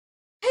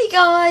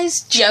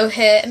guys, Joe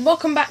here, and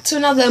welcome back to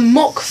another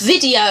MOC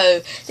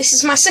video. This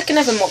is my second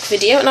ever MOC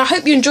video, and I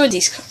hope you enjoyed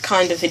these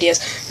kind of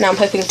videos. Now I'm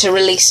hoping to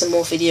release some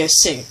more videos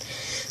soon.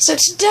 So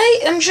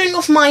today I'm showing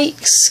off my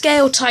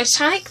scale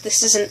Titanic.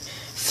 This isn't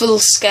full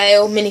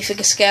scale,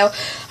 minifigure scale.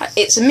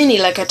 It's a mini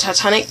Lego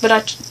Titanic, but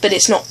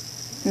it's not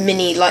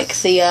mini like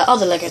the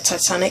other Lego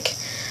Titanic.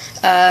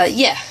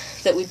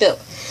 That we built.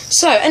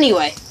 So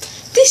anyway,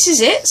 this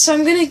is it. So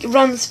I'm going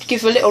to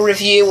give a little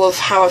review of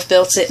how I've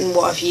built it and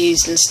what I've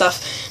used and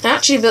stuff. I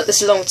actually built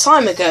this a long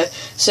time ago,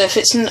 so if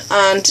it's and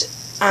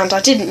I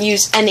didn't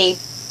use any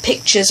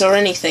pictures or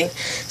anything,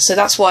 so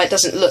that's why it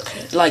doesn't look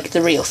like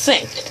the real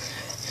thing.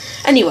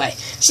 Anyway,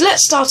 so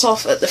let's start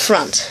off at the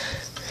front.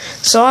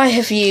 So I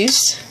have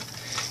used,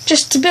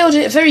 just to build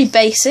it very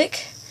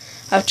basic,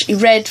 I've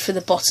red for the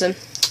bottom,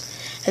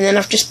 and then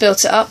I've just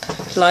built it up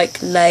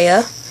like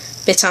layer,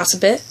 bit out a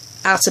bit,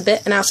 out a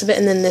bit, and out a bit,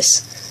 and then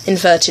this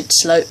inverted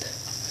slope,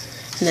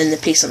 and then the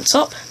piece on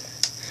top.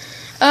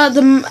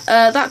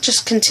 That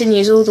just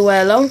continues all the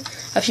way along.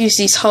 I've used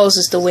these holes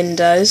as the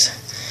windows,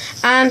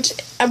 and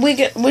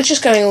we're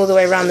just going all the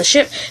way around the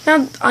ship.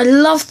 Now I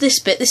love this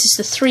bit. This is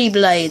the 3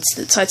 blades.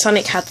 The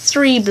Titanic had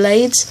 3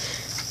 blades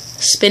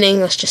spinning.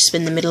 Let's just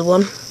spin the middle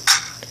one.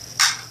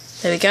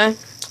 There we go.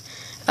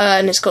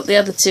 And it's got the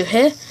other 2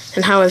 here.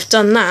 And how I've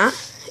done that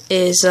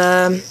is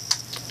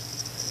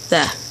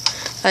there.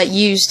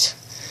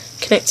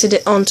 Connected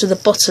it onto the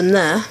bottom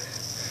there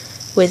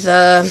with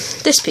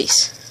this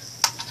piece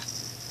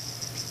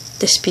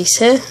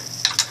here,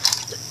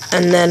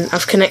 and then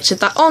I've connected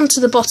that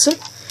onto the bottom,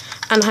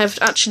 and I've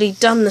actually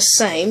done the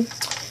same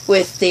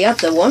with the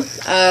other one,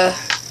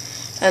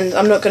 and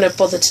I'm not going to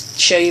bother to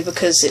show you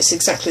because it's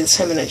exactly the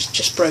same and I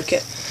just broke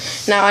it.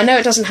 Now I know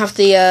it doesn't have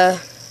the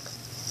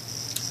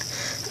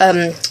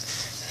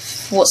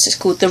what's it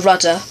called, the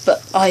rudder,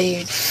 but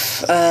I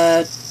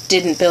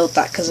didn't build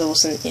that because I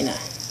wasn't,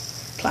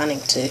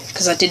 planning to,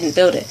 because I didn't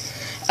build it.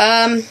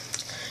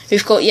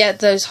 We've got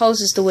those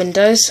holes as the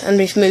windows, and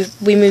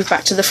we moved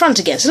back to the front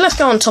again. So let's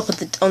go on top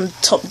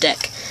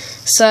deck.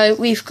 So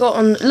we've got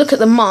look at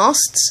the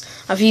masts.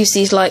 I've used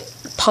these like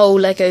pole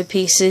Lego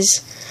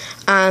pieces,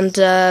 and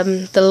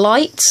the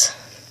lights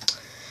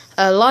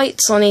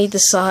on either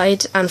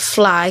side, and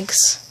flags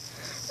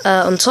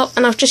on top.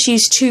 And I've just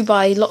used 2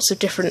 by lots of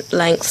different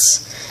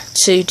lengths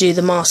to do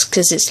the mast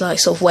because it's like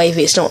sort of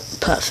wavy. It's not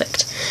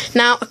perfect.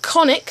 Now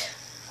iconic,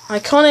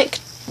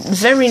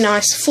 very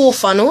nice 4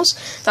 funnels.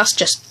 That's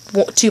just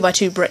 2 by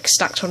 2 bricks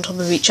stacked on top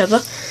of each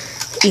other,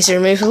 easy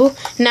removable.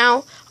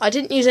 Now I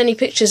didn't use any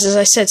pictures, as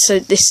I said, so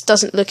this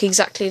doesn't look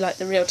exactly like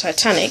the real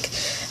Titanic.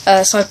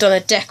 So I've done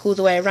a deck all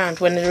the way around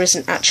when there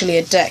isn't actually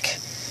a deck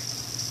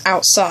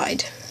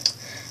outside.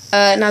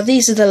 Now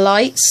these are the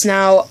lights.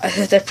 Now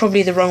they're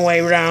probably the wrong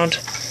way around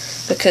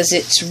because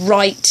it's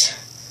right.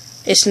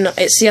 It's not.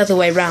 It's the other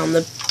way around.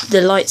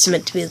 The lights are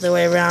meant to be the other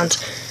way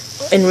around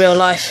in real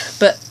life,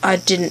 but I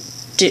didn't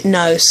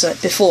know. So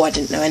before I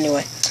didn't know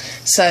anyway.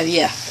 So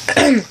yeah.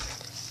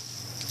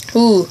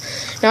 Ooh.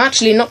 Now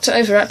actually, knocked it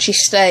over actually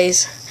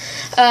stays.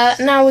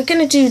 Now we're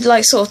going to do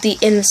like sort of the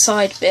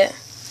inside bit.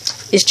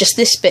 Is just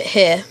this bit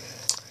here.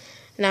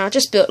 Now I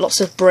just built lots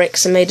of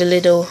bricks and made a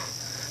little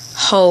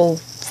hole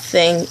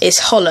thing. It's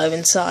hollow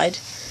inside,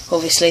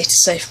 obviously, to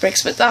save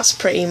bricks, but that's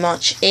pretty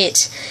much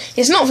it.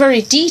 It's not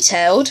very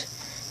detailed,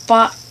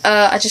 but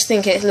I just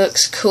think it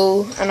looks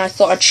cool, and I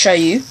thought I'd show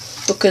you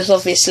because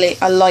obviously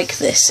I like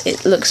this.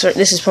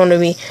 This is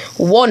probably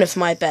one of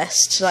my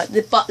best. Like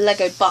the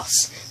Lego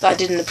bus that I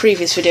did in the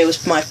previous video was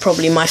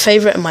probably my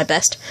favourite and my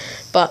best,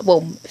 but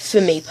well, for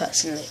me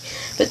personally.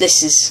 But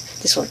this is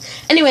this one.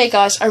 Anyway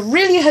guys, I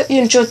really hope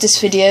you enjoyed this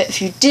video.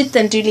 If you did,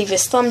 then do leave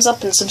us a thumbs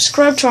up and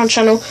subscribe to our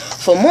channel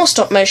for more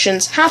stop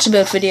motions, how to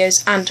build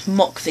videos and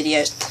MOC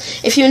videos.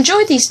 If you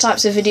enjoyed these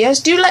types of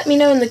videos, do let me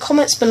know in the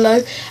comments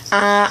below,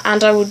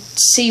 and I would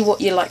see what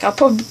you like. I'll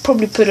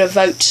probably put a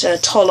vote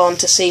toll on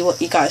to see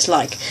what you guys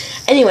like.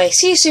 Anyway,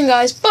 see you soon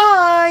guys,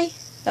 bye!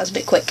 That was a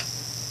bit quick,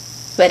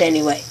 but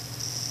anyway,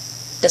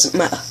 doesn't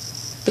matter,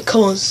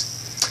 because,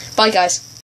 bye guys.